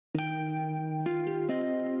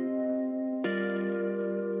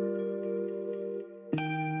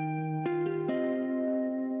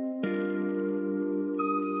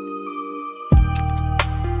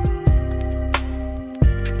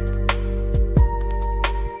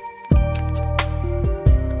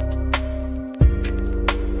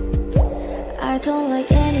don't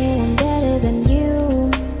like anyone better than you.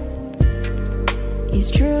 It's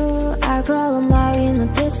true, I crawl a mile in a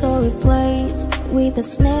desolate place with the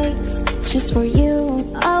snakes just for you.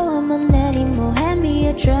 Oh, I'm an animal, hand me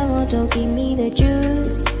a tremor, don't give me the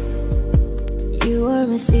juice. You are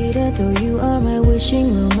my citadel, you are my wishing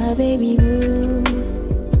well, my baby blue.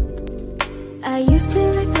 I used to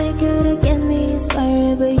like liquor to get me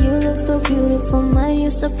inspired, but you look so beautiful, my new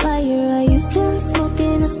supplier. I used to like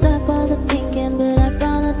smoking to stop all the thinking, but I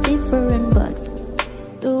found a different buzz.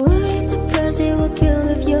 The word is a curse, it will kill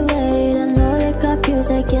if you let it. I know they got pills,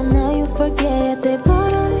 I can't let you forget it. They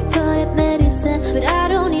bottle, they call it medicine, but I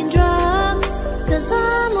don't need drugs, cause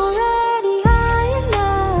I'm already high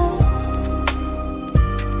enough.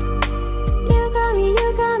 You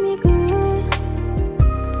got me good.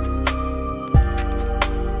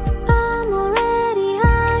 I'm already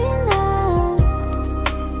high enough.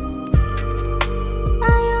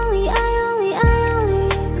 I only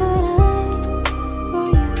got eyes for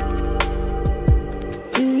you.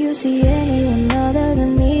 Do you see anyone other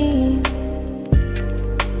than me?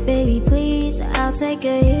 Baby, please, I'll take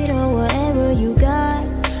a hit or whatever you got.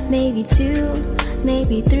 Maybe 2,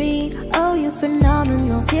 maybe 3. Oh, you're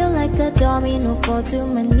phenomenal, feel like a domino, fall to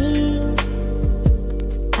my knees.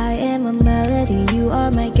 I am a melody, you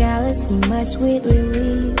are my galaxy, my sweet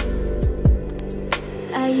relief.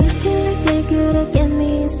 I used to like liquor to get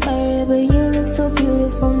me inspired, but you look so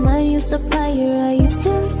beautiful, my new supplier. I used to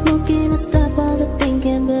like smoking to stop all the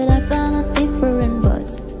thinking, but I found a different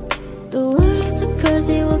buzz. The word is a curse,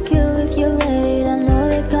 it will kill if you let it. I know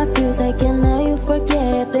they got pills, I can't let you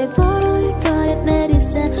forget it. They bottle, they call it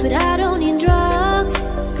medicine, but I don't need drugs,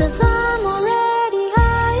 cause I'm already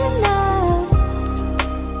high enough.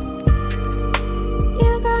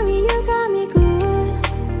 You got me good.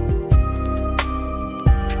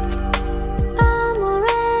 I'm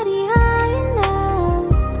already high enough.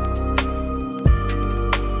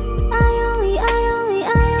 I only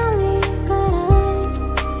got eyes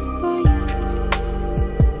for you.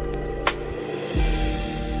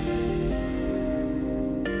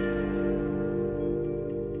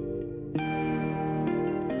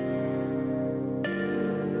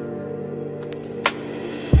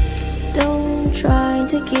 Don't try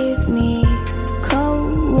to give me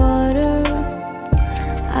cold water,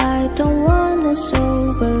 I don't wanna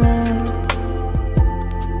sober up.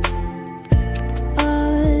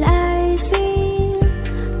 All I see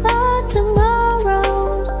are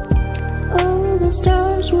tomorrow. All the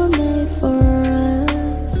stars were made for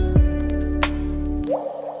us,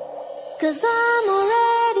 cause I'm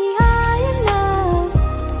already high enough.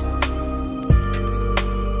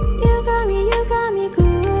 You got me good.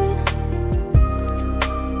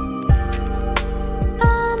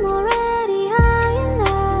 I'm already high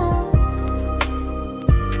enough.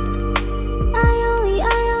 I only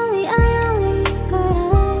got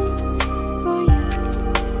eyes for you.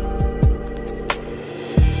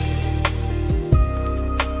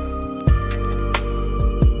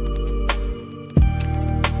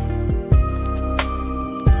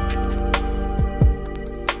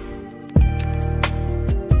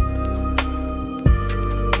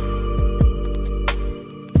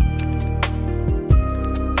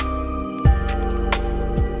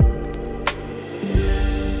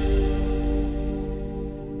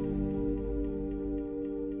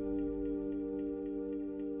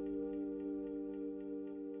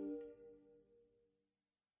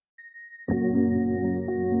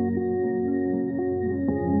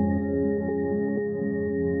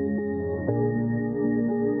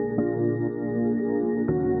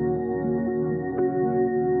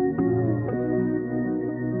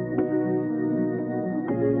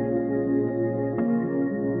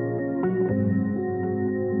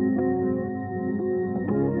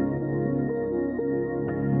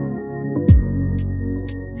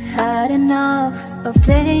 Had enough of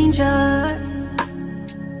danger,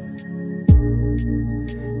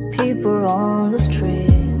 people on the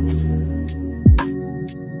streets.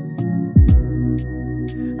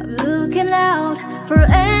 I'm looking out for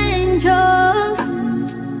angels,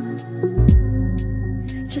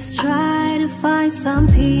 just try to find some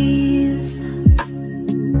peace.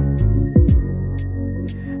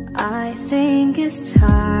 I think it's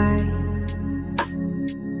time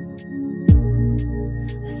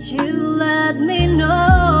you let me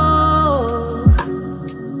know.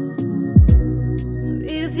 So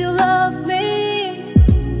if you love me,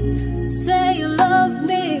 say you love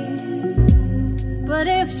me. But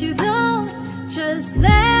if you don't, just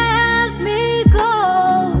let me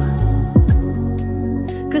go.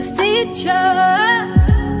 Cause teacher,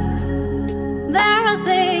 there are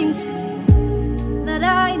things that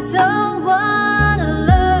I don't want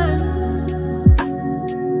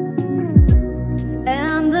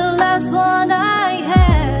last one I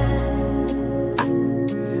had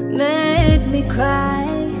made me cry.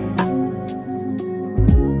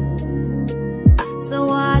 So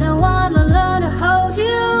I don't wanna learn to hold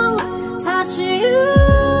you, touch you,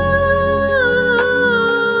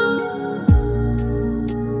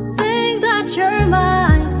 think that you're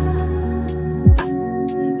mine,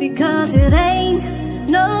 because it ain't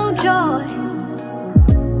no joy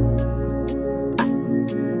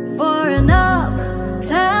for an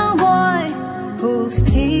uptown boy whose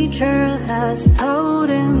teacher has told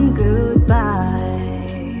him goodbye,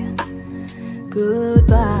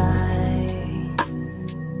 goodbye.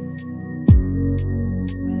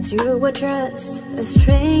 Once you were just a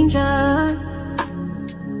stranger,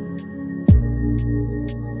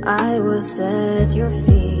 I was at your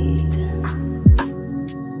feet.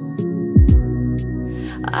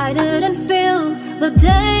 I didn't feel the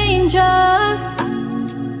danger.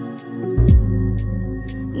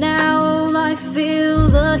 Now I feel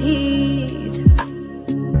the heat.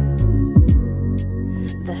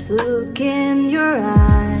 That look in your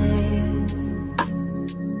eyes,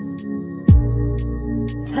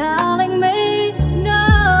 telling me no.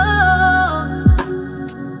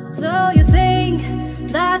 So you think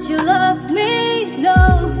that you love me, no,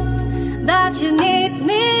 that you need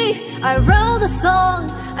me. I wrote a song,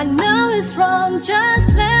 I know it's wrong, just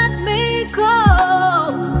let me go.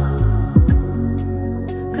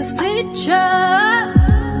 'Cause teacher,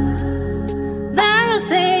 there are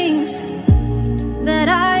things that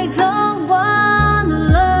I don't want to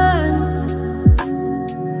learn.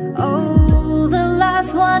 Oh, the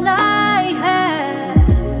last one I had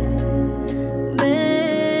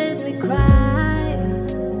made me cry.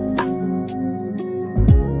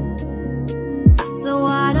 So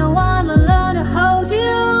I don't want to learn to hold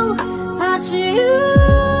you, touch you,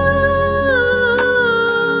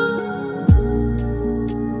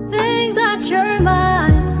 you're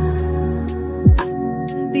mine,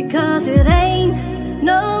 because it ain't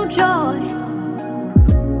no joy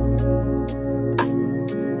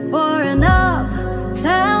for an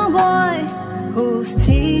uptown boy whose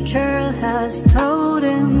teacher has told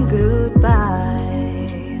him goodbye,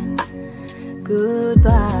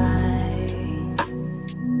 goodbye.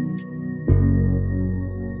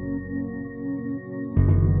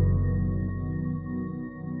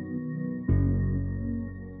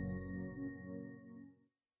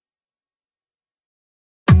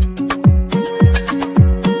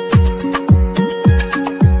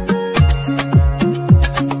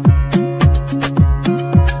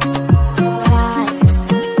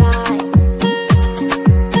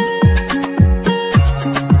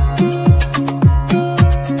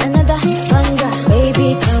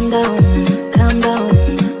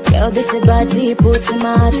 Put him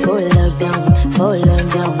out for lockdown, for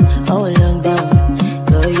lockdown, oh lockdown.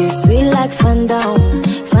 Girl, you're sweet like fun down,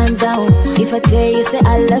 fun down. If I tell you say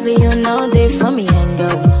I love you, you know they from me young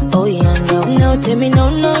girl, oh young girl. No, tell me no,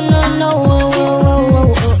 no, no, no,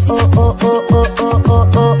 oh, oh, oh, oh, oh, oh, oh, oh, oh,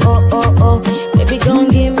 oh, oh, oh, oh. Baby, gon'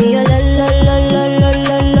 give me a la la la la la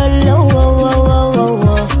la la la, oh, oh, oh, oh,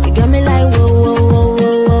 oh. You got me like whoa, whoa, whoa, whoa,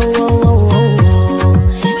 whoa, whoa, whoa,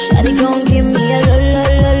 whoa. Shawty gon' give me a la la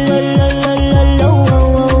la la la la la la, oh,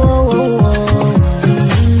 oh, oh, oh.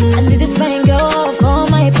 I see this fine girl for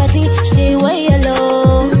my party, she way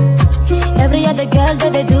alone. Every other girl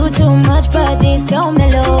that they do too much, but this girl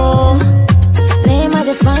mellow. Name of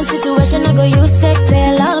the fine situation, I go use sex,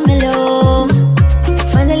 tell I'm mellow.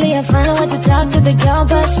 Finally I find out what to talk to the girl,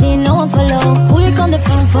 but she know I'm follow. Who you on the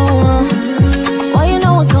phone for? Why you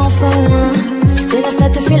know I come from? Then I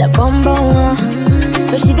start to feel a bum bum.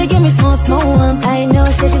 But she they give me small, small one. I know,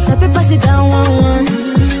 say she's happy, pass it down one, one.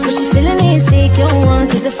 But she feeling insecure one.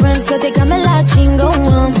 Cause the friends, cause they got me like chingo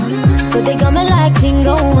one. Cause they got me like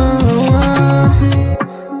chingo one.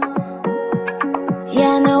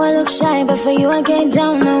 Yeah, I know I look shy, but for you I get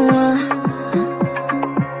down no one.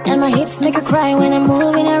 And my hips make her cry when I'm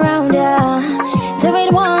moving around, yeah. Do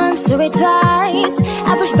it once, do it twice.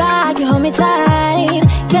 I push back, you hold me tight.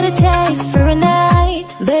 Get a taste for a night.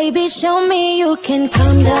 Baby, show me you can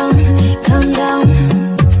calm down, calm down.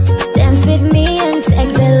 Dance with me and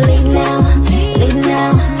take the lead now, lead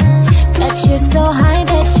now. Got you so high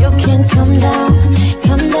that you can come down,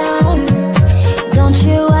 come down. Don't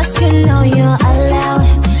you ask, you know you're allowed,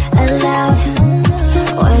 allowed.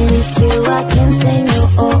 When it's you, I can say no,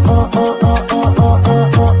 oh, oh, oh, oh, oh, oh, oh,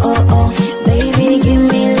 oh, oh, oh. Baby, give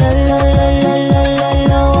me la, la, la, la, la, la,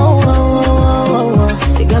 la, oh, oh, oh, oh,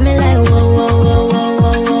 oh. You got me like whoa, whoa, whoa, whoa,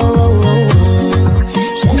 whoa, whoa, whoa, whoa.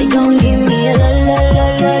 Shawty gon' give me a la, la, la,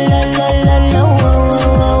 la, la, la, la, la, oh,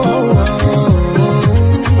 oh, oh, oh, oh.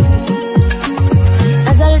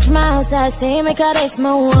 As I reach my house, me caress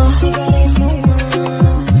my one.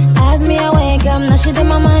 As me I wake up, now she in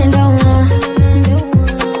my mind down.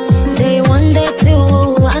 Day one, day two,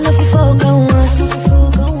 I know if you focus.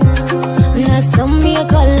 Now send me a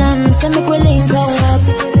call and send me quickly go up.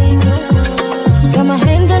 Got my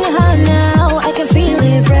hand on your heart now, I can feel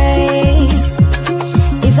it race.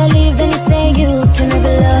 If I leave then you say you can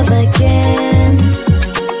never love again.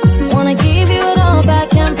 Wanna give you it all back,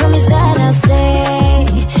 can't promise that I'll stay.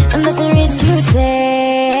 And that's the risk you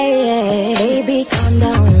take. Baby, calm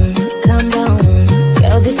down, calm down.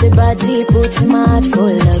 Girl, this is body puts my heart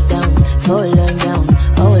full lockdown, full lockdown,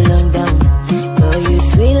 oh lockdown. Girl, you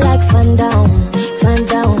sweet like fun down, fun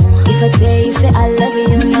down. If I tell you say I love you,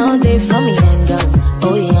 you know they from me young down,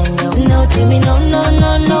 oh young down. No, tell me no, no,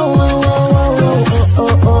 no, no, oh, oh,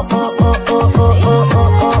 oh, oh, oh, oh, oh, oh, oh, oh, oh, oh,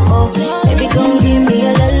 oh, oh. Baby, gon' give me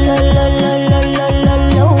a la la la la la la la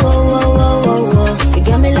la, oh, oh, oh, oh, oh. You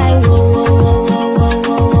got me like whoa, whoa, whoa, whoa,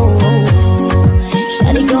 whoa, whoa, whoa.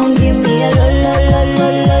 Shawty gon' give me a la la la la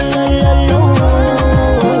la la la la, oh, oh,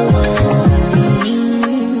 oh.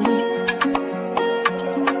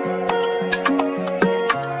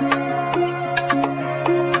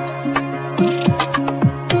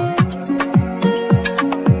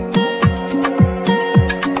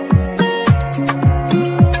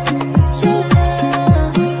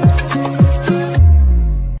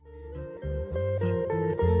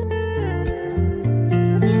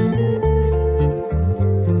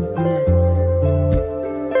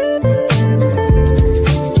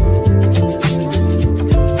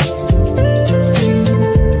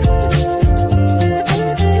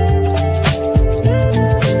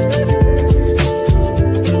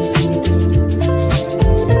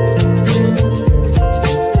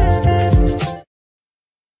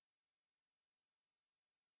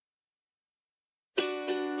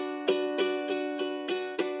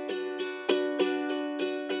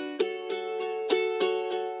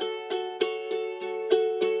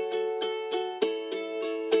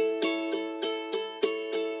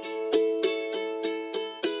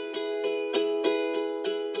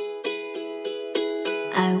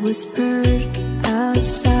 I whispered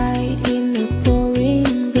outside in the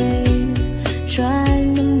pouring rain,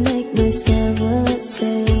 trying to make myself a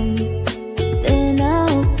sane. Then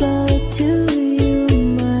I'll go to you,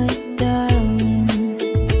 my darling,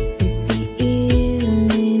 with the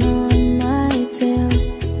evening on my tail.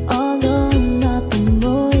 Although not the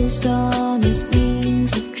most honest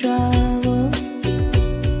means of travel,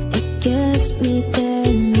 it gets me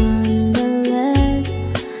there nonetheless.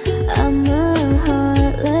 I'm a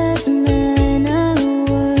heartless man at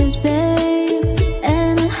worst, babe,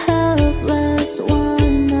 and a helpless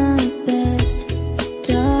one at best.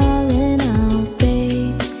 Darling, I'll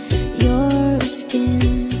bathe your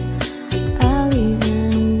skin, I'll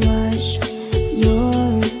even wash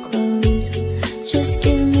your clothes. Just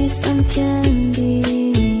give me some candy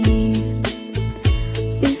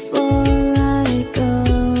before I go.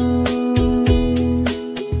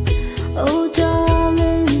 Oh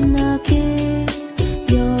darling, I'll kiss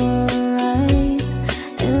your eyes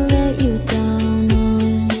and let you down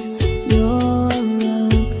on your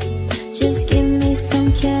rug. Just give me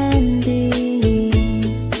some candy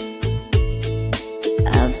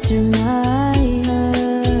after my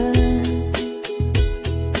hug.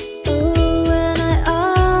 Oh, and I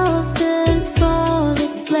often fall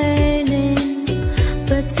explaining,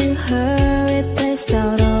 but to her it plays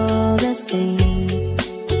out all the same.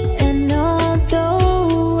 And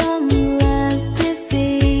although I'm left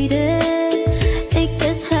defeated, it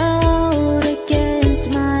gets held against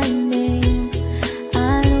my name.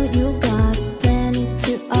 I know you got plenty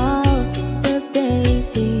to offer,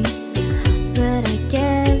 baby, but I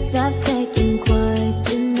guess I've taken quite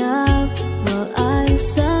enough. Well, I've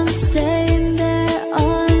some stain there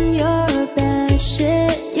on your bed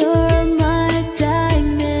sheet. You're my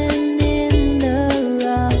diamond in the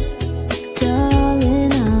rough.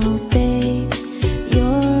 Darling, I'll bathe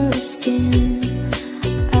your skin,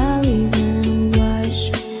 I'll even wash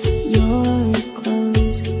your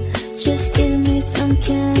clothes. Just give me some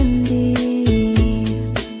candy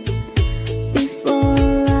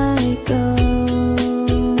before I go.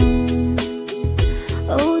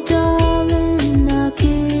 Oh darling, I'll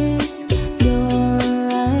kiss your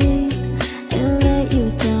eyes and let you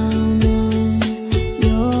down on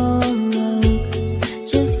your rug.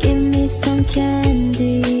 Just give me some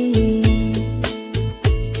candy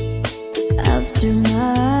after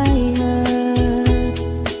my hug.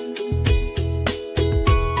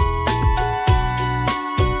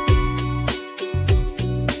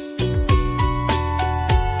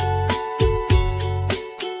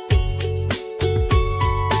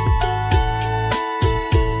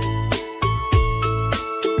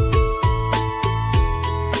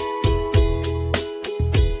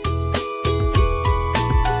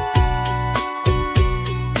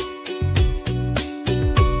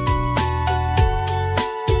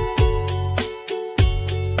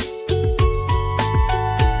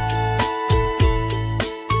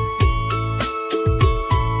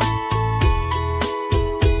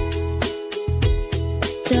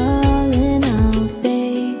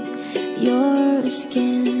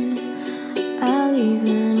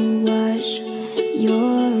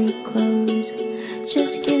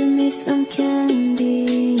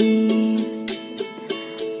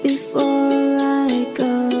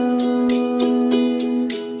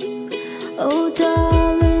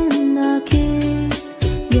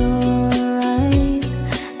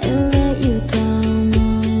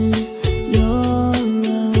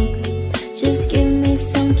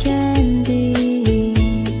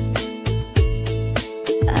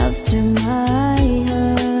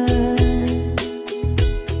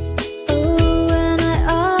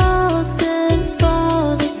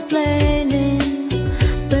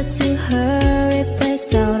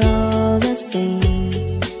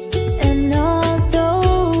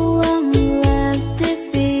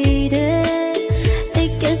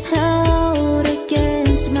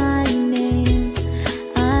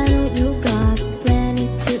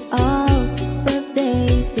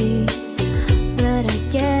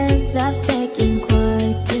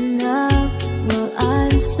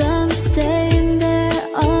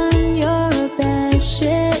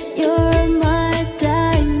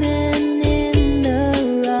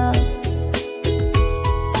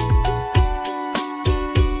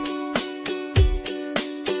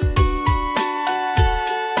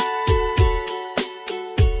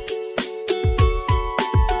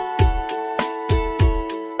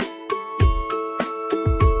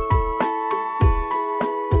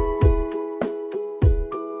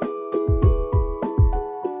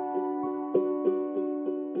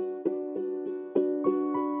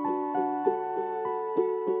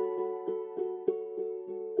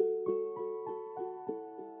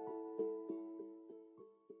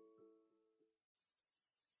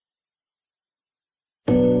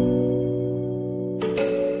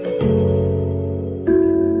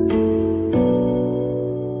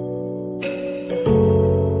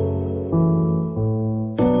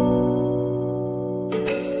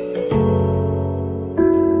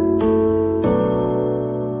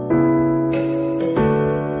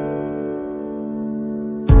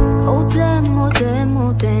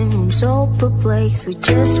 breaks with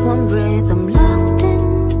just one breath. I'm locked in.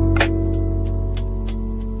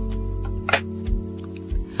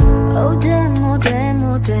 Oh damn, oh damn,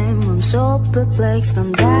 oh damn, I'm so perplexed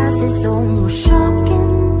on that, it's almost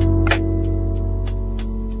shocking.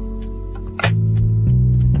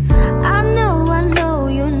 I know,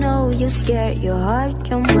 you know, you're scared. Your heart,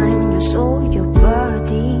 your mind, your soul, your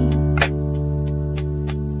body.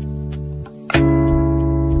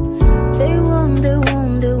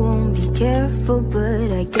 They won't be careful,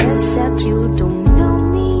 but I guess that you don't know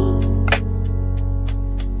me.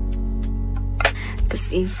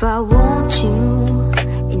 'Cause if I want you,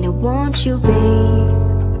 and I want you, babe,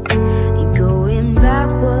 and going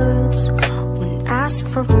backwards when I ask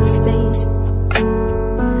for space.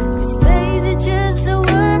 'Cause space is just a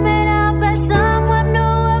word made up by someone who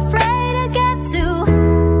afraid to get too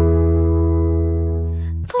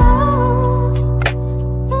close.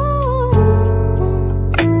 Ooh,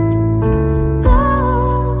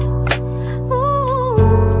 close. Ooh,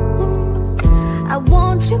 I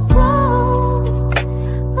want you close.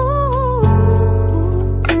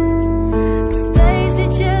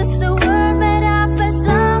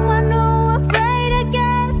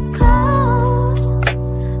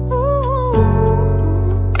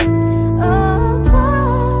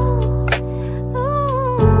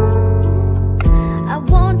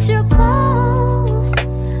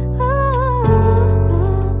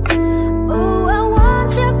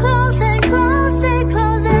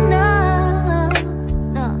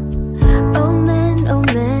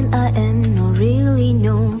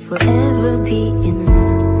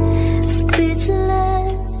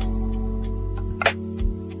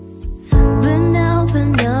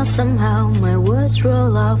 Somehow my words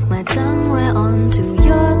roll off my tongue right onto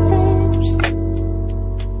your lips.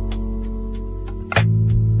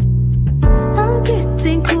 I'm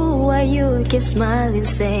keeping cool while you keep smiling,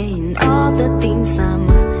 saying all the things I'm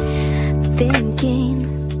thinking.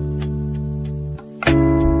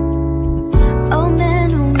 Oh man,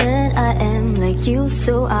 I am like you,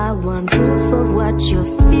 so I want proof of what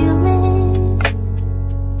you're feeling.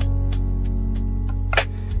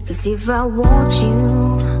 'Cause if I want you,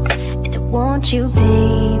 want you,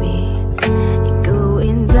 baby, and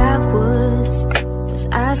going backwards was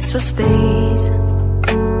ask for space.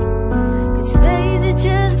 'Cause space is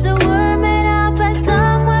just a word made up by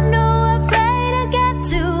someone who afraid to get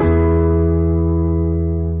too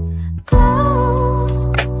close.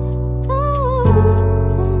 Ooh,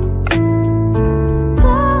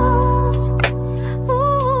 close.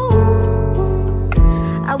 Ooh,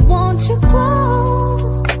 I want you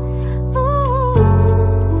close.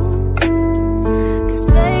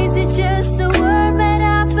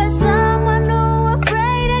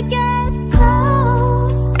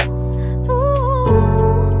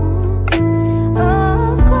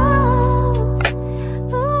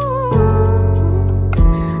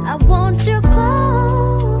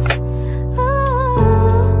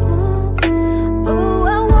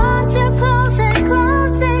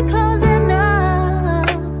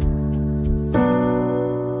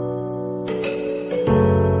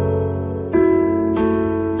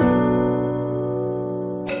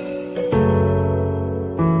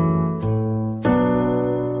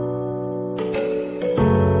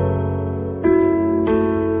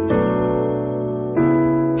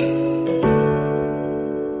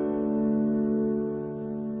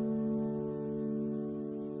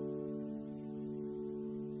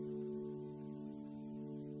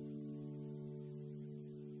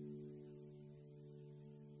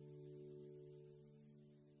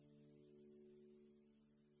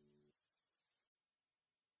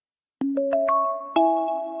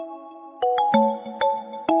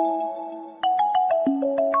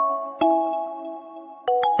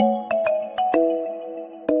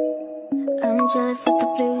 I'm jealous of the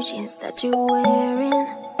blue jeans that you're wearing,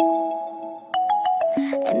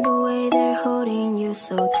 and the way they're holding you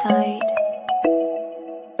so tight.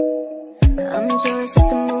 I'm jealous of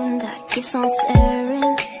the moon that keeps on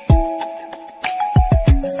staring,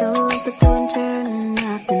 so lock the door and turn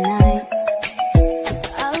out the night.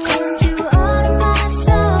 I want you all to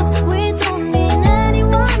myself, we don't need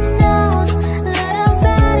anyone else. Let our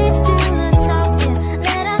bodies do the talking,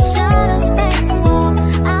 let our shadows make the wall.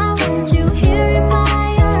 I want you here in my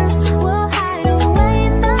arms, we'll hide away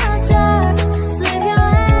in the dark. Slip your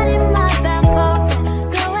head in my back pocket,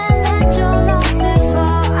 go and let your love get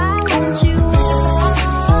far. I want you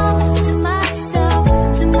all to myself,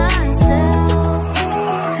 to myself.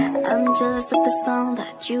 I'm jealous of the song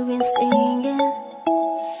that you've been singing,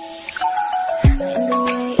 and the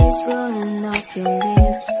way it's rolling off your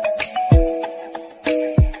lips.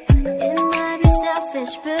 It might be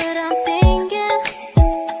selfish, but I'm thinking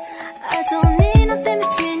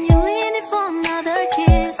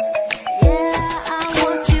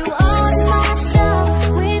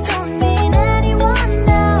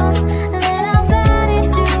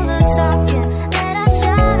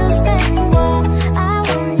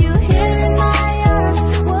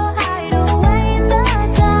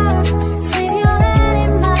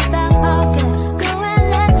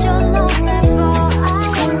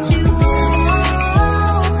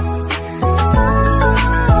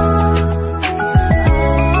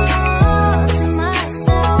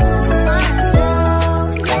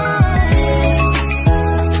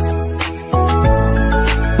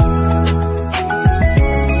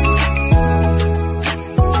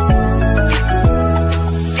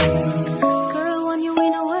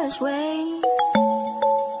way.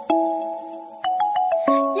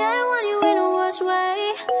 Yeah, I want you in a worse way.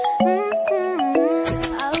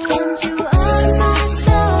 I want you on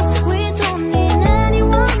myself. We don't need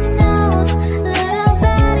anyone else. Let our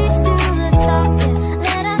bodies do the talking.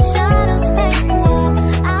 Let our shadows make walk.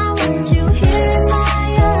 I want you here in my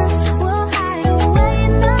arms. We'll hide away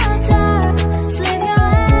in the dark. Slip your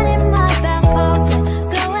head in my back pocket.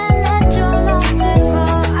 Go and let your longing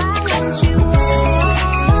fall. I want you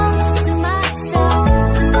all to myself,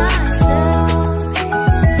 to myself.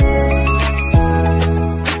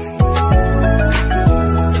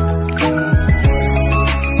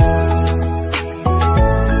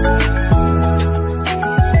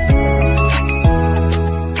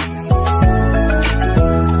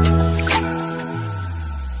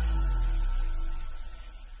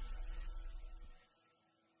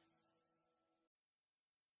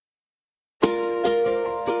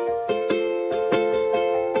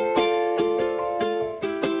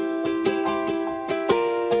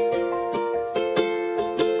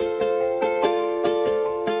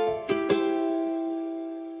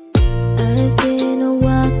 I've been a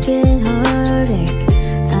walking heartache.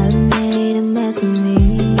 I've made a mess of me.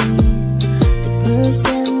 The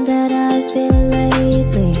person that I've been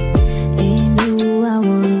lately ain't who I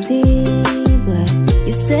wanna be. But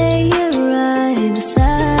you stay here right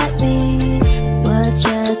beside me. Watch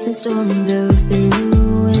as the storm goes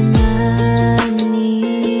through, and I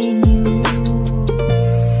need you.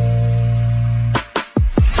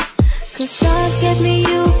 'Cause God gave me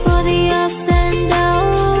you for the ups and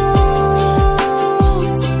downs.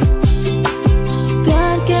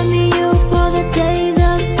 God gave me you for the days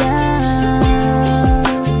of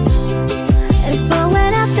doubt. And for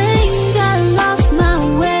when I think I lost my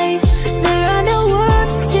way, there are no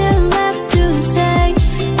words still left to say.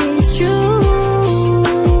 It's true.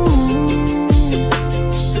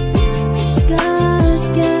 God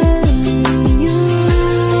gave me you.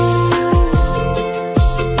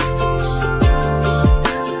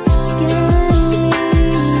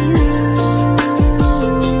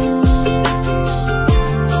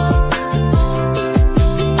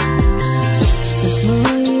 There's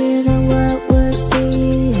more here than what we're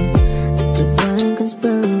seeing. A divine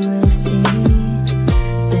conspiracy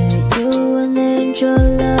that you an angel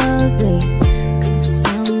lovely, 'cause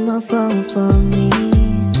I'ma fall for me.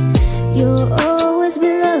 You'll always be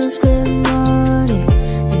love's great morning,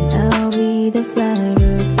 and I'll be the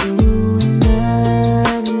flatter fool, and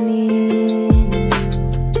I need you.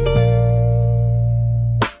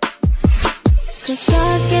 'Cause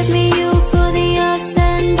God gave me you for the ups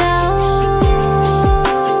and downs.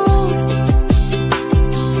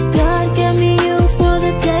 God gave me you for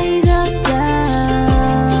the days of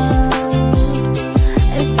doubt.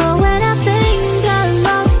 And for when I think I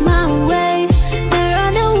lost my way, there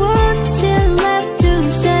are no words still left to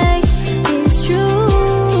say. It's true.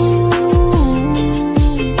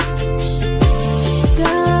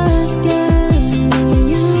 God gave me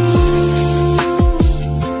you.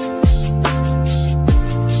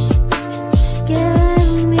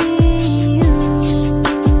 Give me you.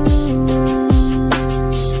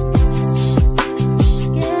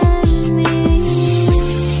 Give me you.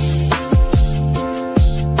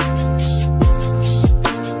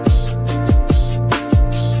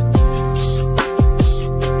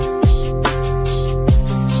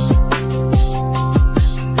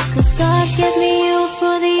 'Cause God gave me you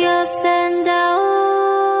for the ups and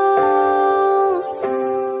downs.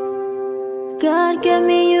 God gave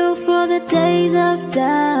me you for the days of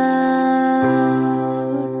doubt.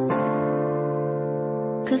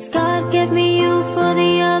 'Cause God gave me you for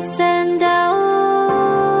the ups and downs.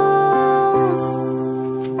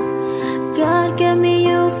 God gave me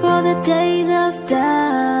you for the days of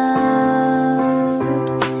doubt.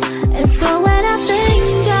 And for when I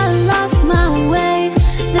think I lost my way,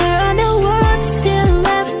 there are no words still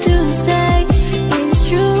left to say. It's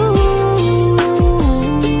true.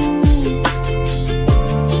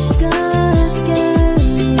 God gave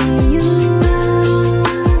me you.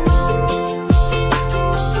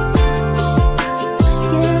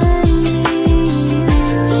 Give me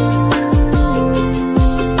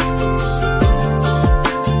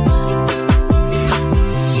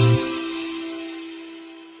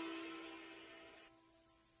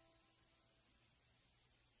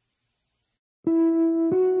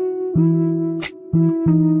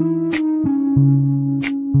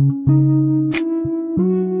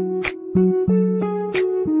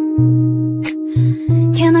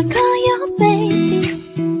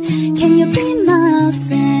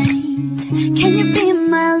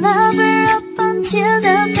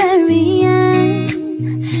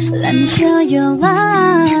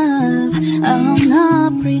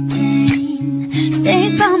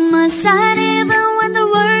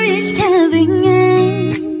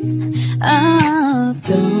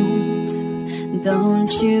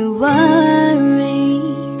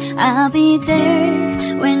I'll be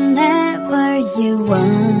there whenever you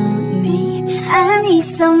want me. I need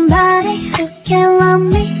somebody who can love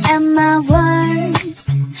me at my worst.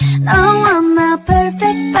 No, I'm not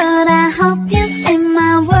perfect, but I hope you see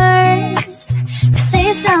my worst. 'Cause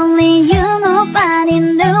it's only you, nobody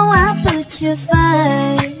knew I put you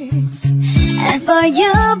first. And for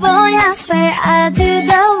you, boy, I swear I do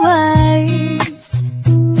the worst.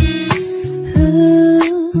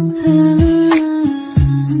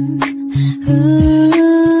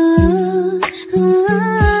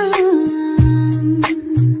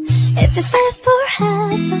 If it's set for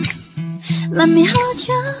heaven, let me hold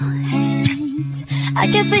your hand. I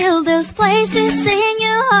can feel those places in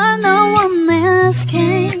your heart no one else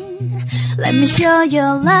can. Let me show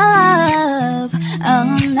your love,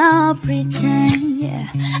 I'll not pretend, yeah.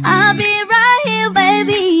 I'll be right here,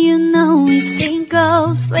 baby, you know we sink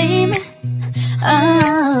or swim.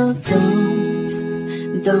 Oh,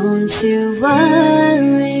 don't you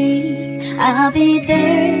worry, I'll be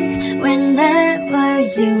there whenever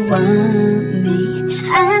you want me.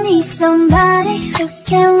 I need somebody who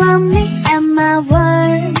can love me at my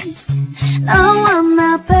worst. No, I'm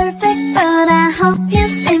not perfect, but I hope you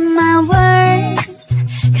see my worst.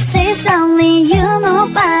 'Cause it's only you,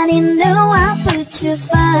 nobody knew I put you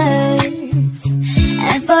first.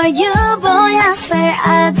 And for you, boy, I swear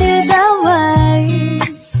I do the worst.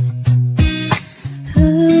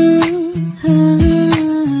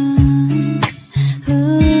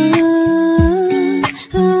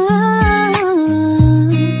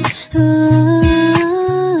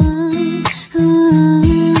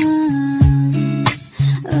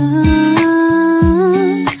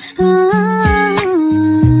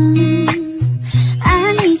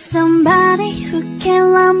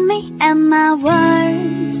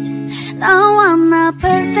 No, I'm not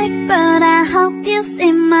perfect, but I hope you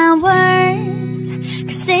see my worst.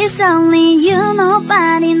 'Cause it's only you,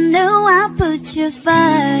 nobody knew I put you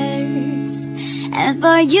first. And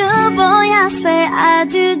for you, boy, I swear I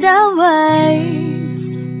do the worst.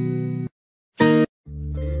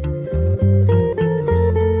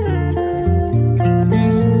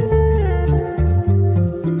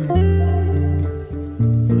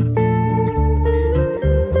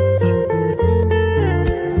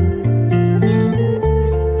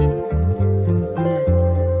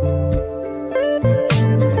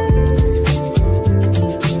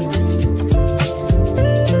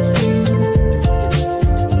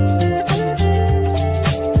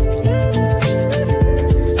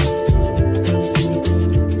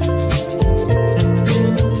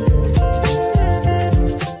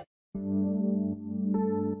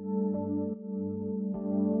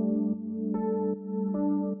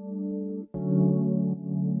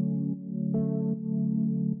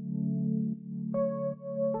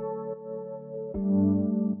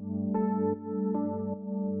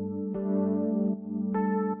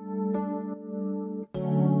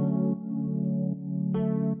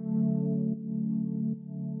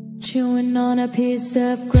 Chewing on a piece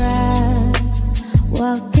of grass,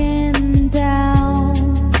 walking down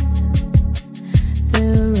the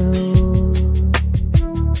road.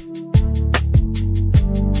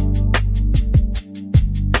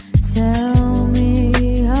 Tell me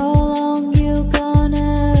how long you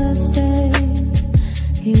gonna stay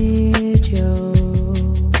here, Joe.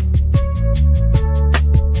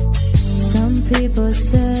 Some people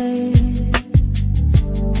say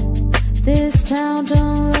this town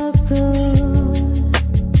don't look good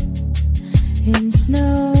in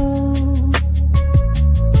snow.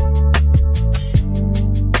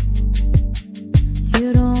 You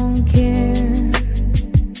don't care,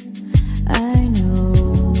 I know.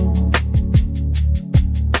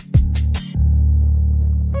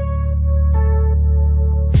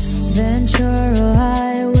 Ventura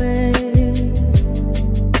Highway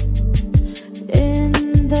in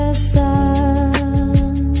the sunshine,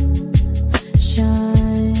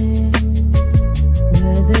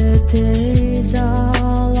 where the days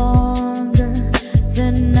are longer, the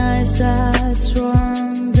nights are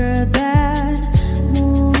stronger than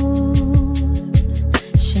moonshine.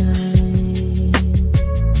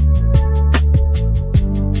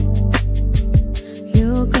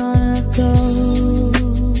 You're gonna go,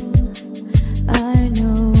 I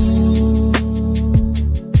know.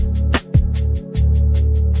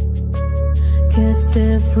 'Cause the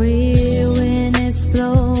free wind is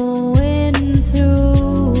blowing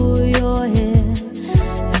through your hair,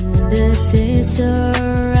 and the days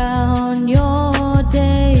around your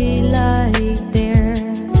daylight there.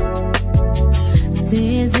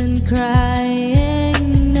 Season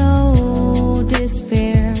crying, no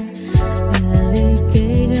despair.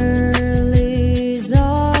 Alligator leaves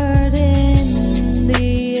are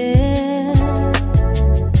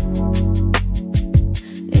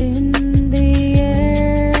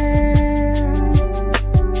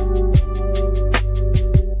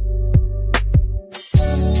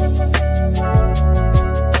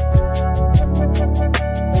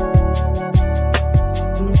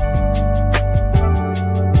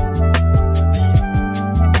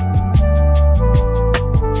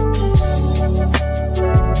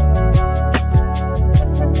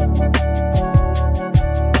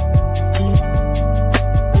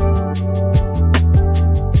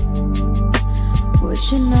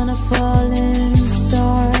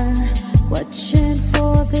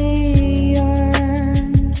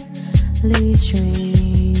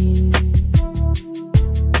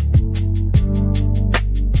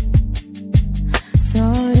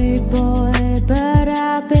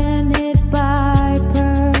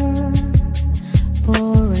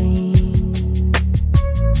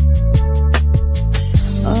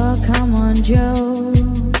find you,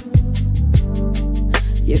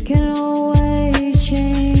 you can always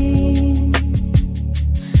change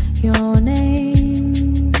your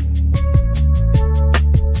name.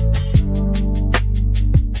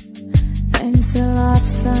 Thanks a lot,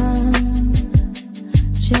 son,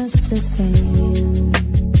 just the same.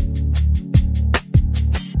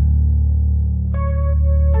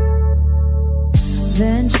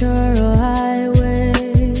 Ventura highway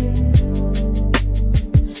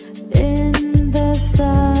in the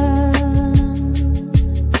sunshine,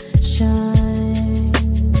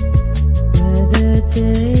 where the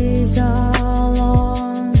days are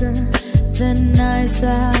longer, the nights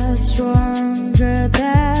are stronger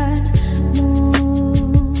than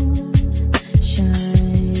moonshine.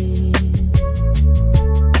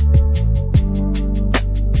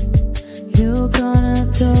 You're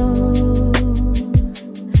gonna go,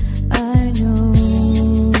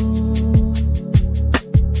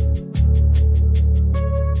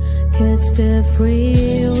 the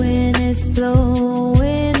free wind is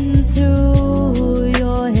blowing through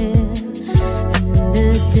your hair, and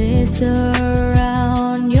the days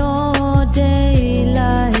around your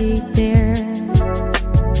daylight there.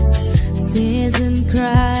 Season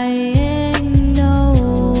crying,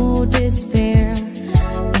 no despair.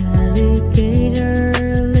 Alligator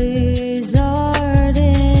lizard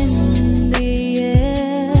in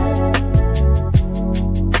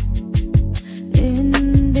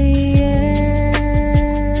the air.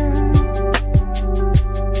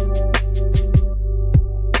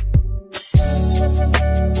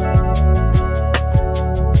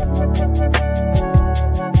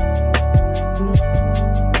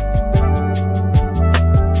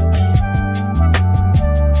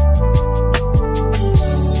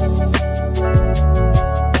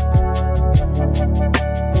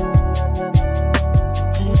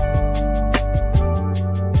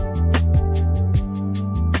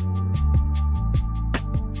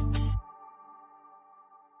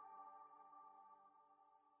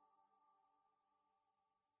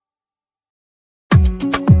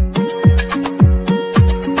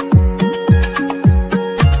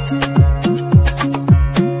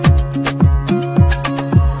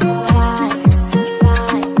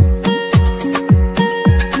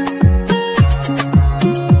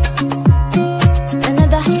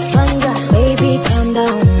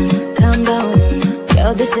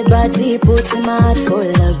 Put him out for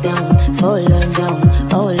lockdown,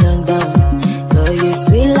 oh lockdown. Girl, you're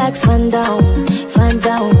sweet like fun down.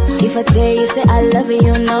 If I tell you, say I love you,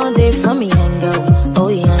 you know they from me and go, oh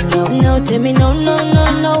yeah, no. No, tell me no, oh,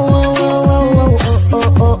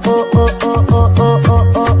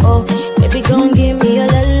 oh. Baby, gon' give me a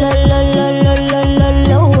la.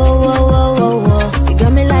 You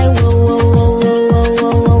got me like whoa.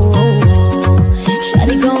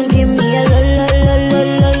 Shawty gon' give me a la.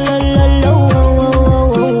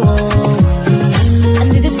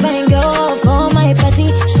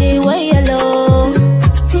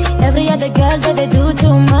 They do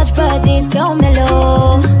too much, but this girl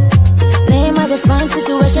mellow. Name of the fine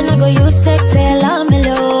situation, I go use sex, play la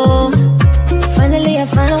mellow. Finally I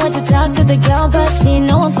find out what to talk to the girl, but she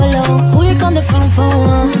know I follow. Who you on the phone for?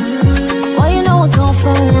 Why you know I come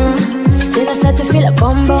from? Then I start to feel a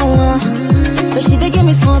bum, but she did give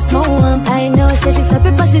me small I know, so she stop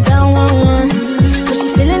it, pass it down, but she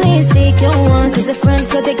feeling insecure, cause the friends,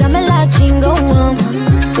 cause they got me like chingo,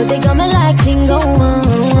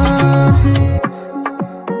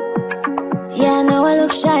 Yeah, I know I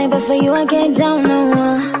look shy, but for you I get down,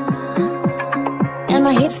 and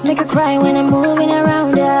my hips make her cry when I'm moving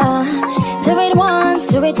around, Do it once,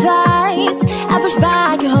 do it twice, I push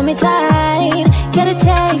back, you hold me tight, get a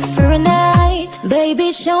taste for a night.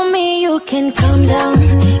 Baby, show me you can calm down,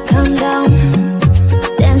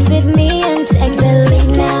 dance with me and take the lead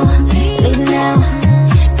now.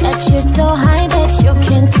 Got you so high that you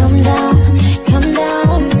can't come down.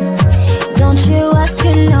 Don't you ask,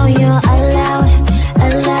 you know you're allowed.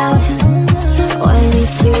 When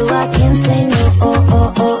it's you, I can say no. Oh.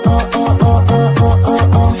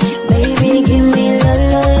 Baby, give me la.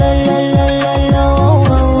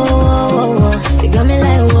 You got me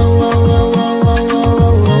like whoa.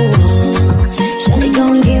 Shawty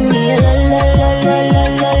gon' give me a la.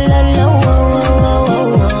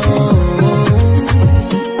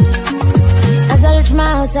 As I reach my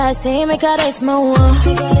house, I say, make a rest more.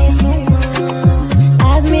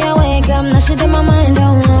 As me I wake up, now shit in my mind,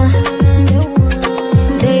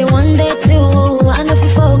 Day one, day two, I know if you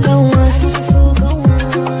focus.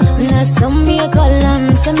 Now some me a call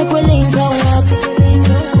them, some make we link go up.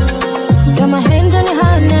 Got my hand on your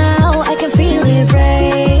heart now, I can feel it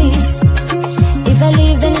race. If I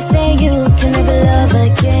leave, then you say you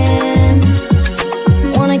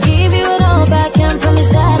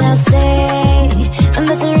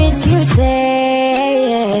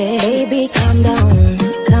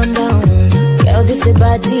sexy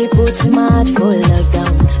body puts my heart full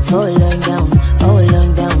lockdown, full lockdown, oh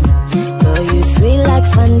lockdown. Girl, you sweet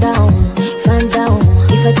like fun down, fun down.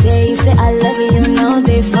 If I tell you say I love you, you know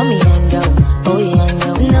they for me and go, oh yeah,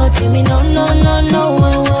 no. No, tell me no, no, no, no,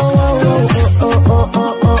 oh, oh, oh, oh, oh,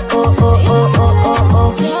 oh, oh, oh, oh, oh, oh, oh, oh,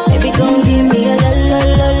 oh. Baby, gon' give me a la la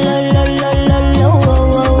la la la la la la, oh, oh,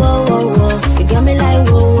 oh, oh, oh. You got me like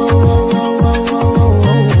whoa, whoa, whoa, whoa, whoa, whoa,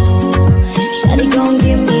 whoa. Shawty gon'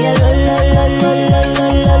 give me a la la la la la la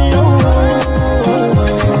la la, oh, oh, oh.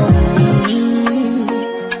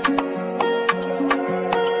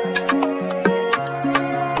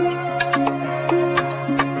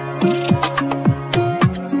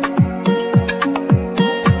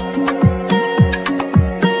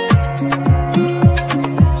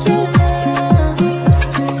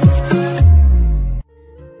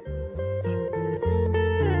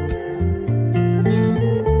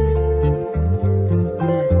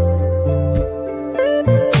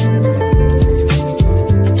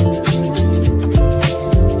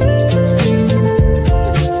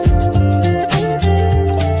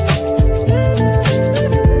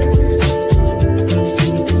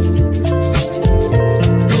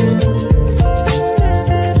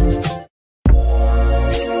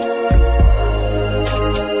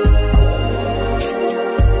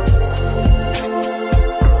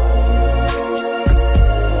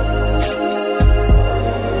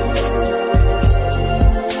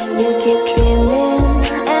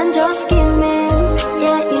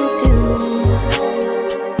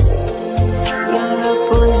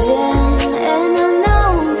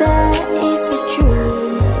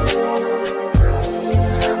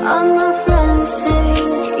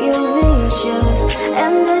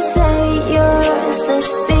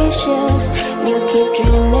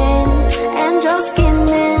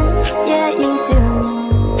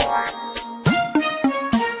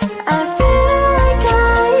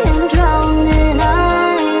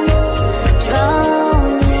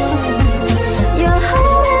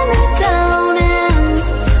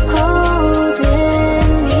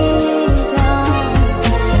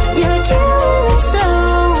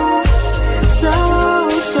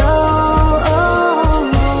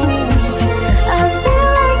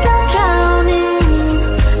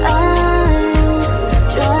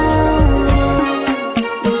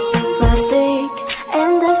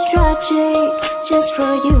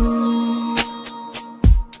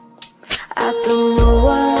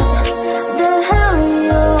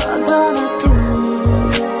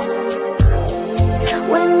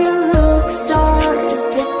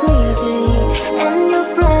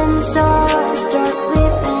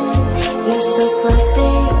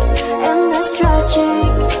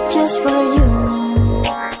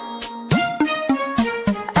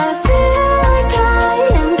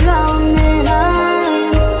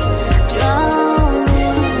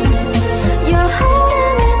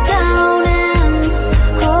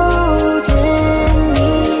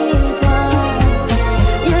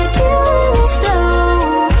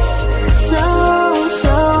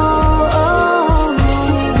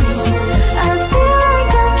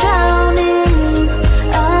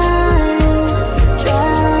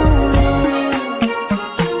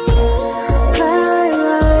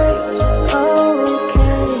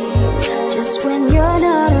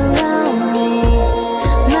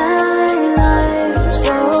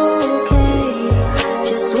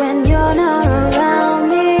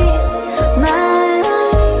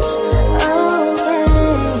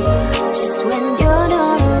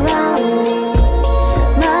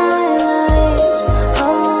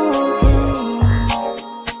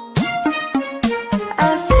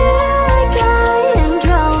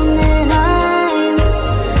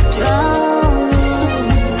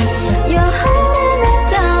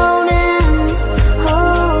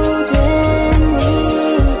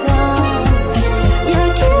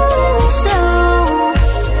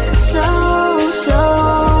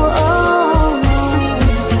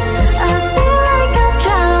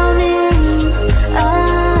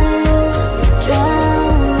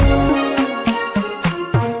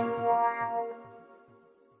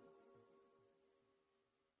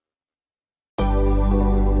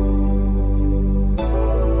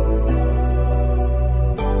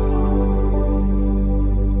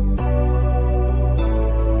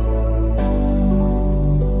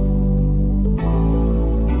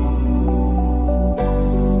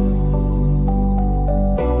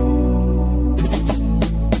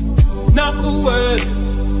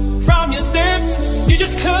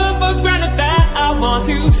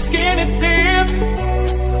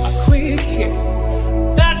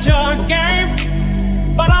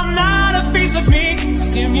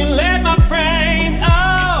 Stimulate my brain.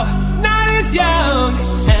 Oh, night is young.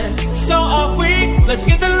 Let's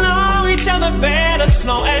get to know each other better,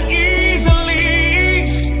 slow and easily.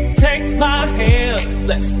 Take my hand,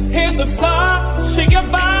 let's hit the floor. Shake your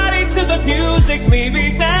body to the music,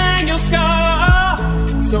 maybe then you'll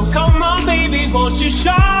score. So come on baby, won't you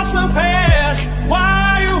show some pass?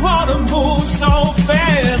 Why you wanna move so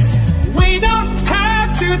fast? We don't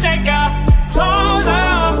have to take our clothes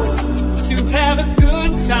off to have a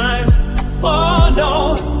good time. Oh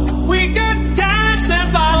no, we could dance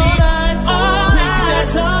and party all night,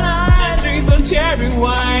 and drink some cherry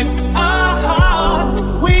wine.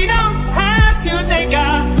 Oh, we don't have to take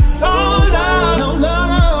our clothes off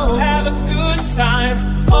to have a good time.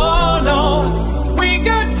 Oh no, we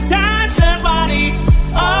could dance and party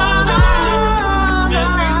all night, and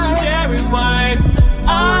drink some cherry wine.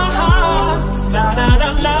 Oh, na na na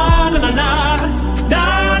na na na na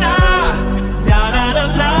na.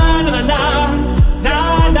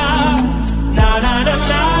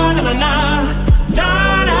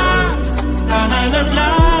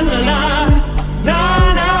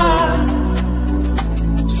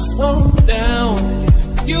 Just slow down.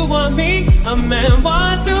 If you want me, a man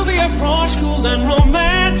wants to be approached cool and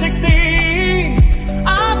romantically.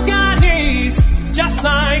 I've got needs just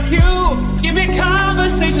like you. Give me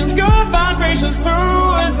conversations, good vibrations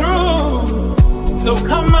through and through. So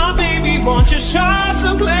come on baby, won't you show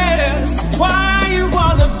some class? Why you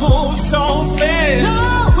wanna move so fast?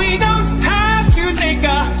 No, we don't have to take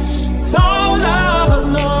our clothes off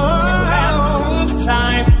to have a good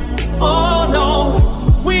time. Oh no,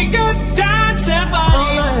 we could dance and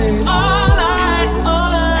party all night,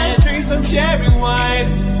 and drink some cherry wine.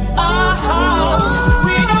 Oh,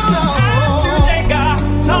 we don't have to take our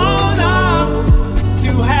clothes off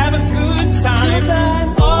to have a good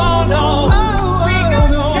time. Oh no, we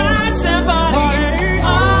could dance and party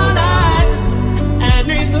all night, and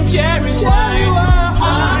drink some cherry wine.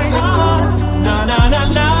 Na na na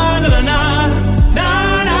na na na na.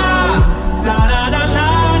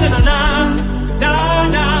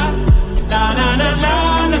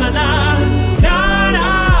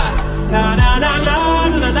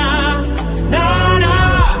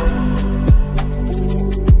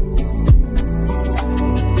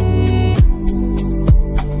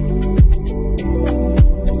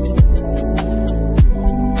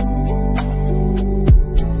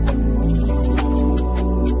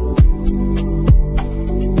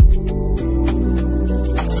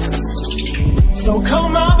 So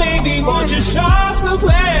come on baby, won't you show some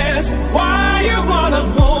class? Why you wanna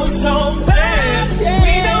move so fast?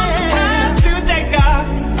 We don't have to take our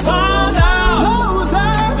clothes off to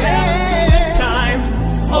have a good time.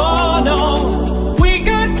 Oh no, we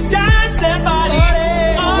could dance and party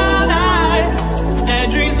all night,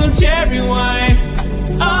 and drink some cherry wine.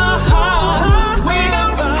 Oh, we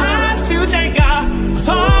don't have to take our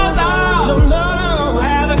clothes off to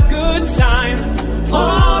have a good time.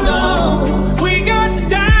 Oh no, we could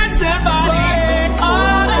dance and party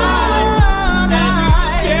all night, and drink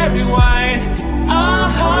some cherry wine. Oh,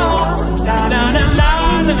 na na na na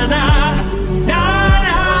na na na na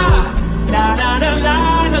na na na na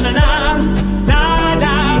na na na.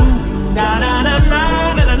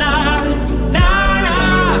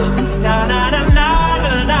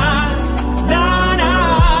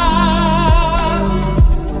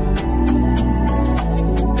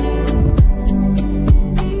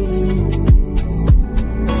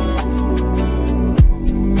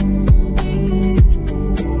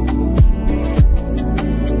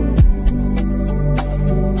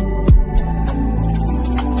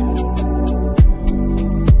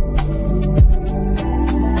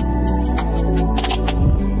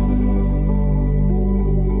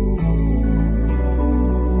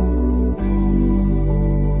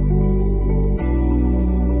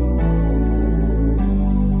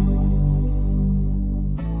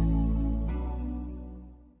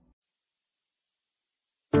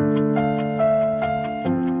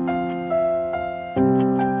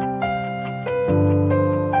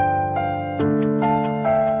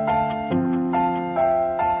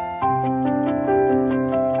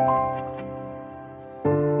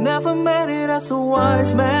 Never made it as a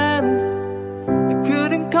wise man, I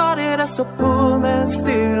couldn't cut it as a poor man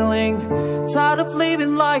stealing. Tired of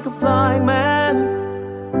living like a blind man,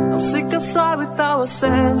 I'm sick of sight without a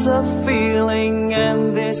sense of feeling.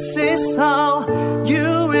 And this is how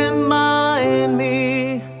you remind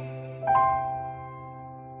me.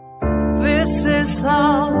 This is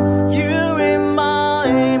how you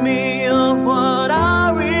remind me of what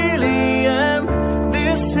I really am.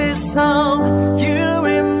 This is how you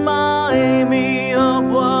remind me of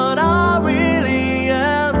what I really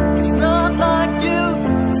am. It's not like you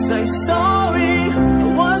to say sorry,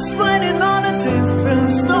 I was waiting on a different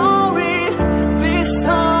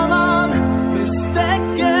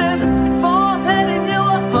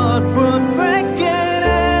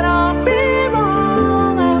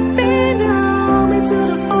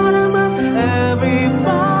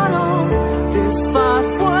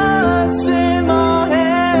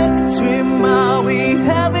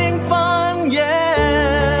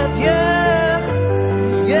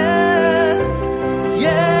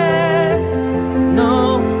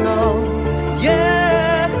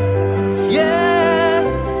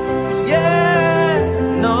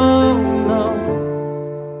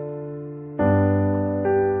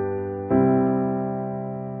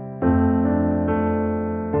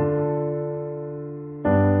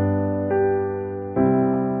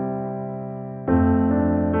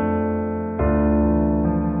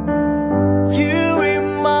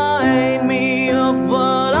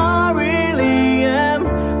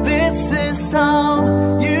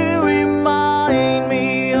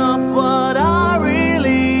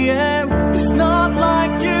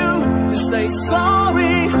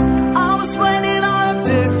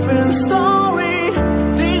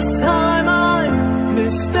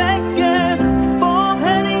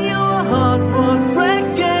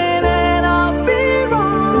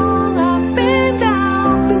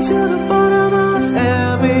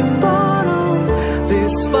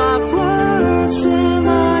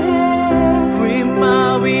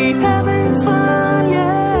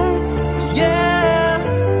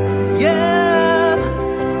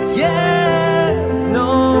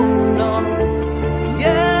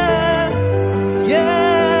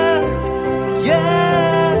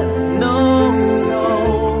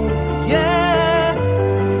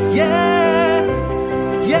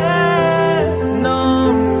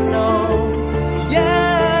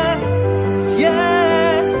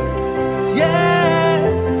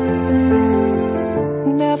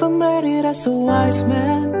it as a wise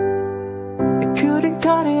man, I couldn't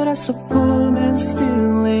cut it as a poor man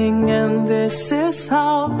stealing. And this is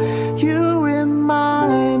how you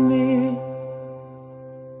remind me.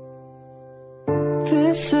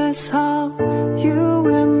 This is how you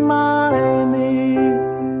remind me.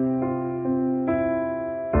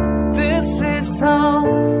 This is how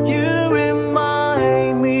you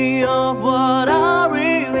remind me of what I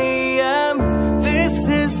really am. This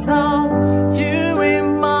is how you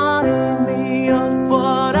remind me of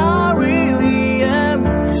what I really am.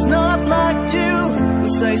 It's not like you who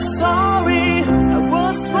say sorry. I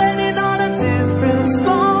was waiting on a different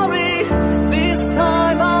story. This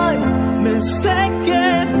time I'm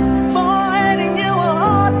mistaken for handing you a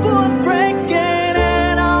heart worth breaking.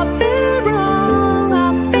 And I've been wrong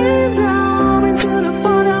into the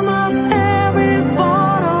bottom of every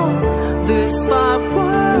bottle. There's 5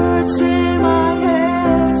 words in my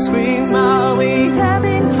head scream, are we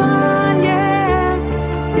having fun? Yeah,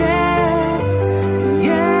 yeah,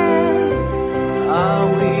 yeah. Are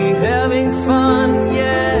we having fun?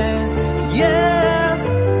 Yeah, yeah,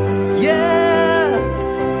 yeah.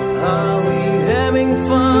 Are we having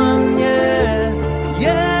fun? Yeah,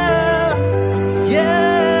 yeah,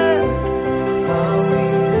 yeah. Are we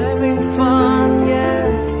having fun? Yeah.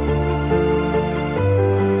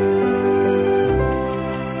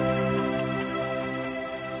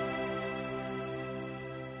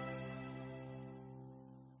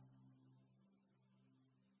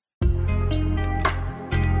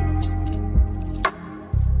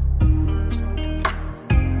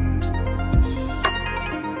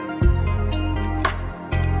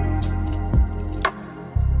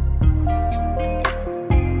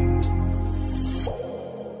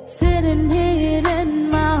 Sitting here in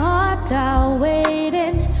my heart out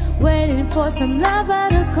waiting for some lover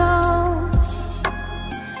to call.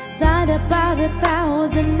 Died about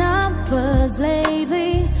 1,000 numbers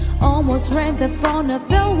lately, almost ran the phone up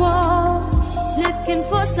the wall. Looking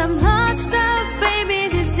for some hot stuff, baby,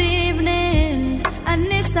 this evening. I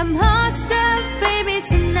need some hot stuff, baby,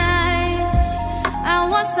 tonight. I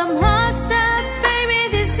want some hot stuff, baby,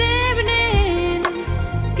 this evening.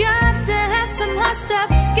 Got to have some hot stuff,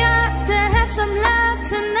 got to have some love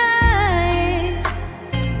tonight.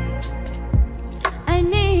 I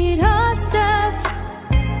need hot stuff,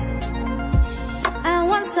 I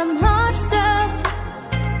want some hot stuff.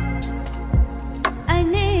 I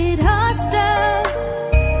need hot stuff.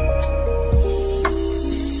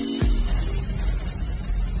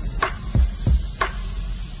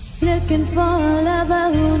 Looking for a lover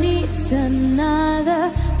who needs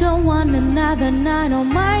another. Don't want another night on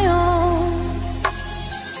my own.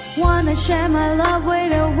 Wanna share my love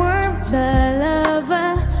with a warm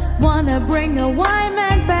lover. Wanna bring a white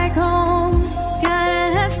man back home. Gotta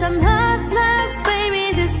have some hot love,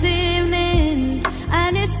 baby, this evening.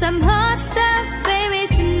 I need some hot stuff, baby,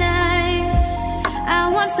 tonight. I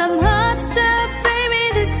want some hot stuff, baby,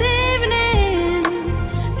 this evening.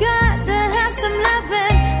 Got to have some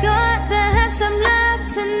loving, got to have some love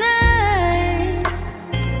tonight.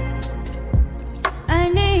 I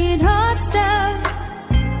need hot stuff,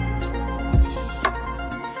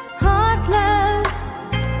 hot love.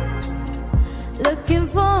 Looking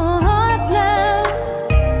for hot love.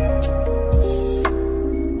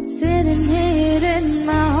 Sitting here in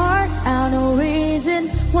my heart, out no reason.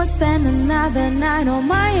 Won't spend another night on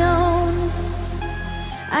my own.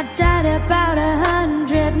 I died about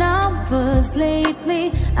 100 numbers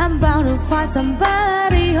lately. I'm bound to find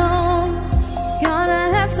somebody home. Gonna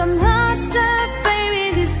have some hot stuff,